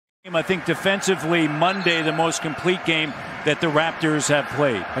I think defensively, Monday, the most complete game that the Raptors have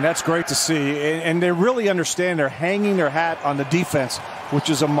played. And that's great to see. And they really understand they're hanging their hat on the defense,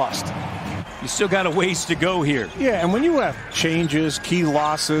 which is a must. You still got a ways to go here. Yeah, and when you have changes, key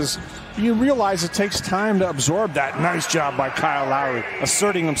losses, you realize it takes time to absorb that. Nice job by Kyle Lowry,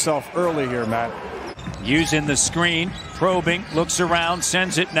 asserting himself early here, Matt. Using the screen, probing, looks around,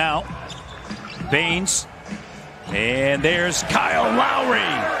 sends it now. Baines. And there's Kyle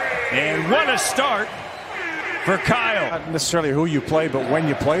Lowry. And what a start for Kyle. Not necessarily who you play, but when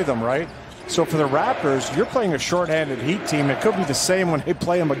you play them, right? So for the Raptors, you're playing a shorthanded Heat team. It could be the same when they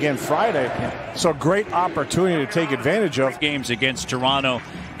play them again Friday. So great opportunity to take advantage of. Games against Toronto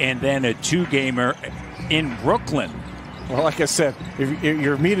and then a two-gamer in Brooklyn. Well, like I said, if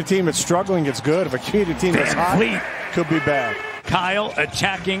you meet a team that's struggling, it's good. If you meet a team that's hot, it could be bad. Kyle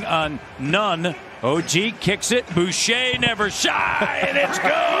attacking on Nunn. OG kicks it. Boucher never shy, and it's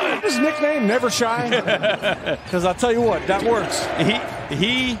good. His nickname, Never Shy? Because I'll tell you what, that works.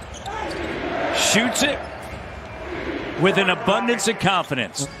 He shoots it with an abundance of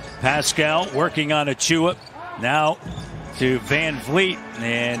confidence. Pascal working on Achua. Now to Van Vliet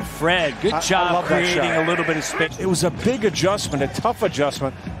and Fred. Good job creating a little bit of space. It was a big adjustment, a tough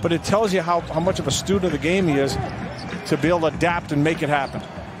adjustment, but it tells you how much of a student of the game he is to be able to adapt and make it happen.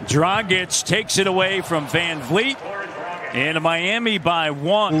 Dragic takes it away from Van Vliet. And Miami by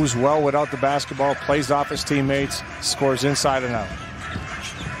one. Moves well without the basketball, plays off his teammates, scores inside and out.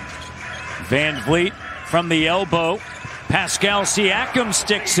 Van Vliet from the elbow. Pascal Siakam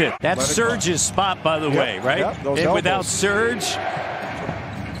sticks it. That's Serge's spot, by the way, right? Yep, and without Serge,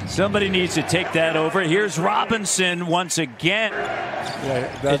 somebody needs to take that over. Here's Robinson once again.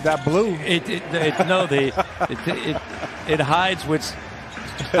 Yeah, that blue. It hides what's.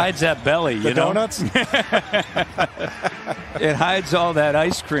 Hides that belly, you know. Donuts? It hides all that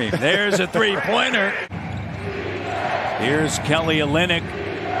ice cream. There's a three-pointer. Here's Kelly Olynyk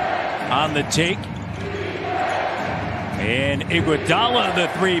on the take. And Iguodala, the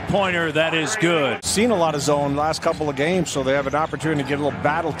three-pointer, that is good. Seen a lot of zone last couple of games, so they have an opportunity to get a little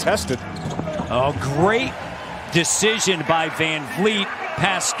battle tested. Oh, great decision by Van Vliet.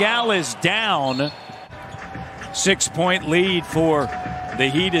 Pascal is down. 6-point lead for the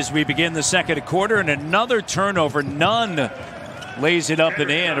Heat as we begin the second quarter, and another turnover. Nunn lays it up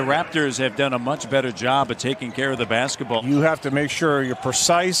and in. The Raptors have done a much better job of taking care of the basketball. You have to make sure you're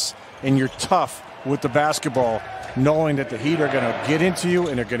precise and you're tough with the basketball, knowing that the Heat are going to get into you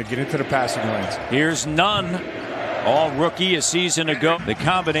and they're going to get into the passing lanes. Here's Nunn, all rookie a season ago. The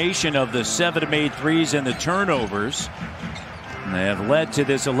combination of the 7 made threes and the turnovers have led to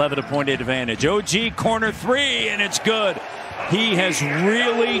this 11-point advantage. OG corner three, and it's good. He has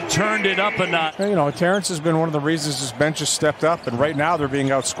really turned it up a notch. You know, Terrence has been one of the reasons his bench has stepped up, and right now they're being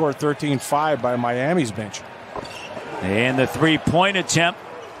outscored 13-5 by Miami's bench. And the three-point attempt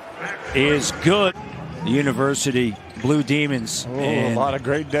is good. The University Blue Demons. Oh, a lot of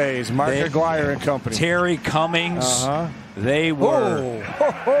great days. Mark Aguirre and company. Terry Cummings. They were.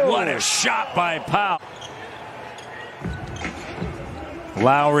 What a shot by Powell.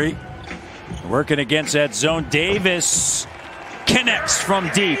 Lowry working against that zone. Davis connects from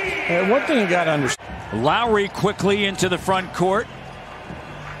deep. And one thing you got to understand. Lowry quickly into the front court.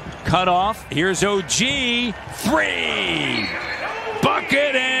 Cut off. Here's OG. Three.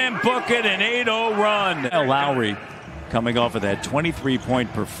 Bucket and bucket, an 8-0 run. Lowry coming off of that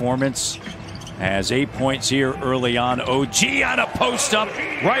 23-point performance. Has 8 points here early on. OG on a post-up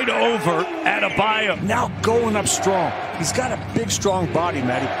right over Adebayo. Now going up strong. He's got a big, strong body,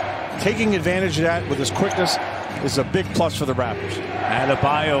 Matty. Taking advantage of that with his quickness is a big plus for the Raptors.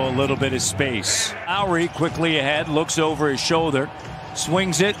 Adebayo a little bit of space. Lowry quickly ahead, looks over his shoulder,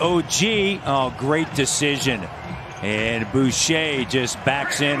 swings it. OG, oh, great decision. And Boucher just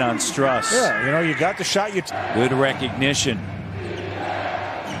backs in on Struss. Yeah, you know, you got the shot. Good recognition.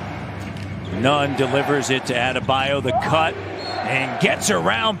 Nunn delivers it to Adebayo, the cut, and gets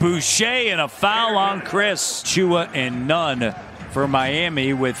around Boucher, and a foul on Chris. Chua and Nunn for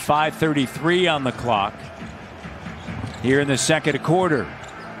Miami with 5:33 on the clock. Here in the second quarter.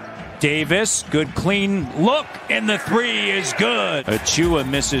 Davis, good clean look, and the three is good. Achua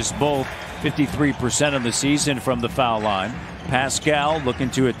misses both. 53% of the season from the foul line. Pascal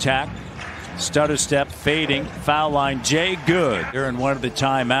looking to attack. Stutter step, fading, foul line, Jay, good. They're in one of the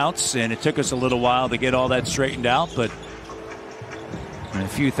timeouts, and it took us a little while to get all that straightened out, but a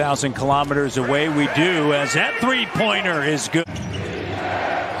few thousand kilometers away we do, as that three-pointer is good.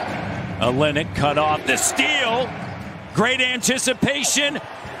 Olynyk cut off the steal. Great anticipation,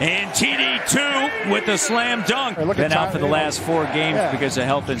 And TD2 with the slam dunk. Been out for the last 4 games because of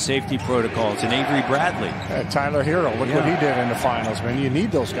health and safety protocols. And Avery Bradley. Tyler Hero, look what he did in the finals, man. You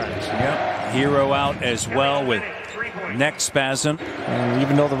need those guys. Hero out as well with neck spasm. And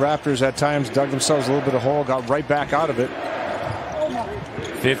even though the Raptors at times dug themselves a little bit of hole, got right back out of it.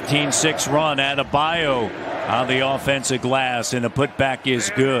 15-6 run. Adebayo on the offensive glass, and the putback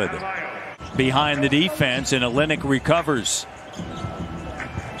is good. Behind the defense, and Olynyk recovers.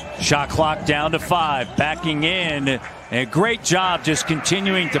 Shot clock down to 5. Backing in. A great job just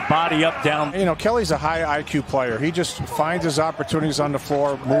continuing to body up down. You know, Kelly's a high IQ player. He just finds his opportunities on the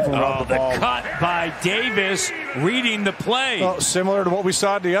floor, moving around the ball. The cut by Davis, reading the play. Well, similar to what we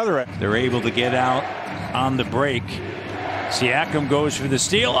saw at the other end. They're able to get out on the break. Siakam goes for the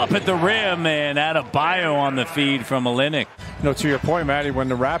steal up at the rim, and Adebayo on the feed from Olynyk. You know, to your point, Matty, when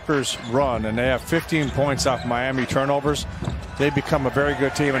the Raptors run and they have 15 points off Miami turnovers, they become a very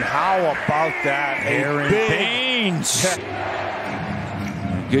good team. And how about that? Aaron Baines.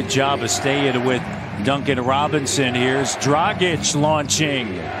 Good job of staying with Duncan Robinson. Here's Dragic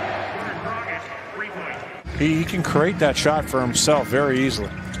launching. He can create that shot for himself very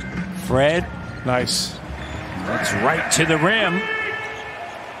easily. Fred. Nice. That's right to the rim.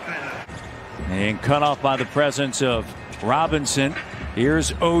 And cut off by the presence of Robinson.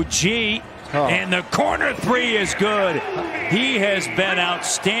 Here's OG. And the corner 3 is good. He has been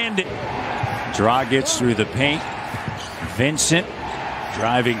outstanding. Dragic through the paint. Vincent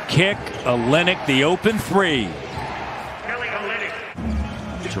driving kick. Olynyk the open 3.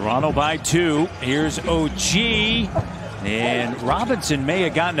 Toronto by 2. Here's OG. And Robinson may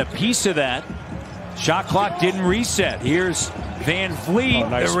have gotten a piece of that. Shot clock didn't reset. Here's Van Vliet,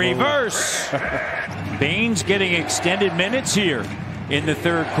 nice the reverse. Baines getting extended minutes here in the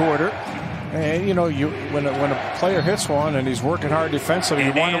 3rd quarter. And you know, when a player hits one and he's working hard defensively,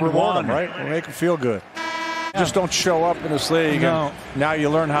 you want to reward him, right? Make him feel good. Just don't show up in this league and now you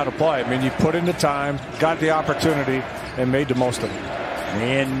learn how to play. I mean, you put in the time, got the opportunity, and made the most of it.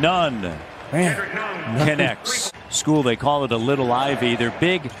 And none connects. School, they call it a Little Ivy. Their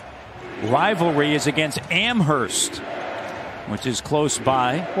big rivalry is against Amherst, which is close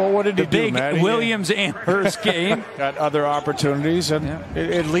by. Well, what did he do, big Williams-Amherst game. Got other opportunities, and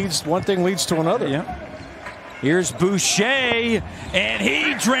it leads. One thing leads to another. Here's Boucher, and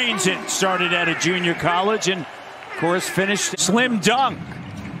he drains it. Started at a junior college, and of course finished slim dunk.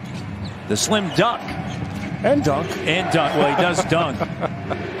 The slim duck. And dunk. And dunk. Well, he does dunk.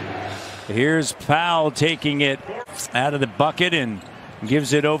 Here's Powell taking it out of the bucket and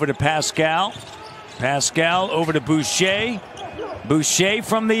gives it over to Pascal. Pascal over to Boucher. Boucher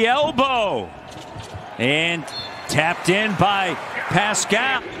from the elbow. And tapped in by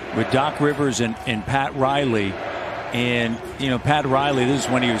Pascal. With Doc Rivers and Pat Riley. And, you know, Pat Riley, this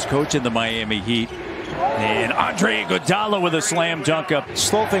is when he was coaching the Miami Heat. And Andre Iguodala with a slam dunk up.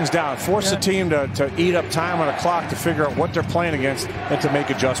 Slow things down. Force the team to eat up time on the clock to figure out what they're playing against and to make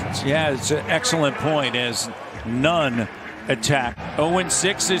adjustments. Yeah, it's an excellent point as none attack.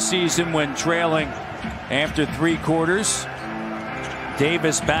 0-6 this season when trailing after 3 quarters.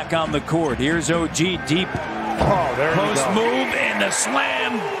 Davis back on the court. Here's OG deep. There post move and the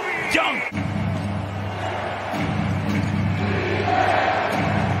slam dunk.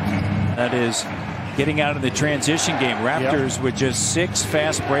 That is getting out of the transition game. Raptors with just 6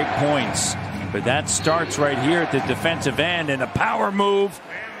 fast break points. But that starts right here at the defensive end, and a power move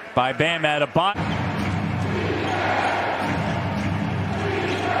by Bam Adebayo.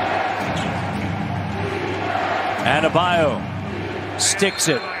 Adebayo sticks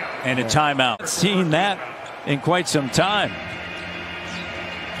it, and a timeout. Seen that in quite some time.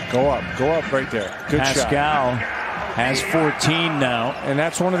 Go up right there. Good shot. Pascal has 14 now. And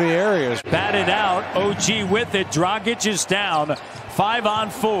that's one of the areas. Batted out. OG with it. Dragic is down. 5 on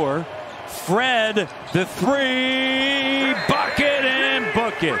 4. Fred, the 3. Bucket and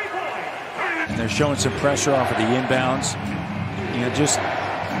book it. And they're showing some pressure off of the inbounds. You know, just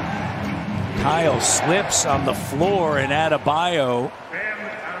Kyle slips on the floor, and Adebayo.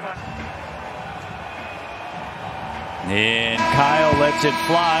 And Kyle lets it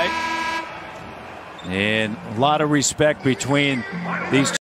fly. And a lot of respect between these two.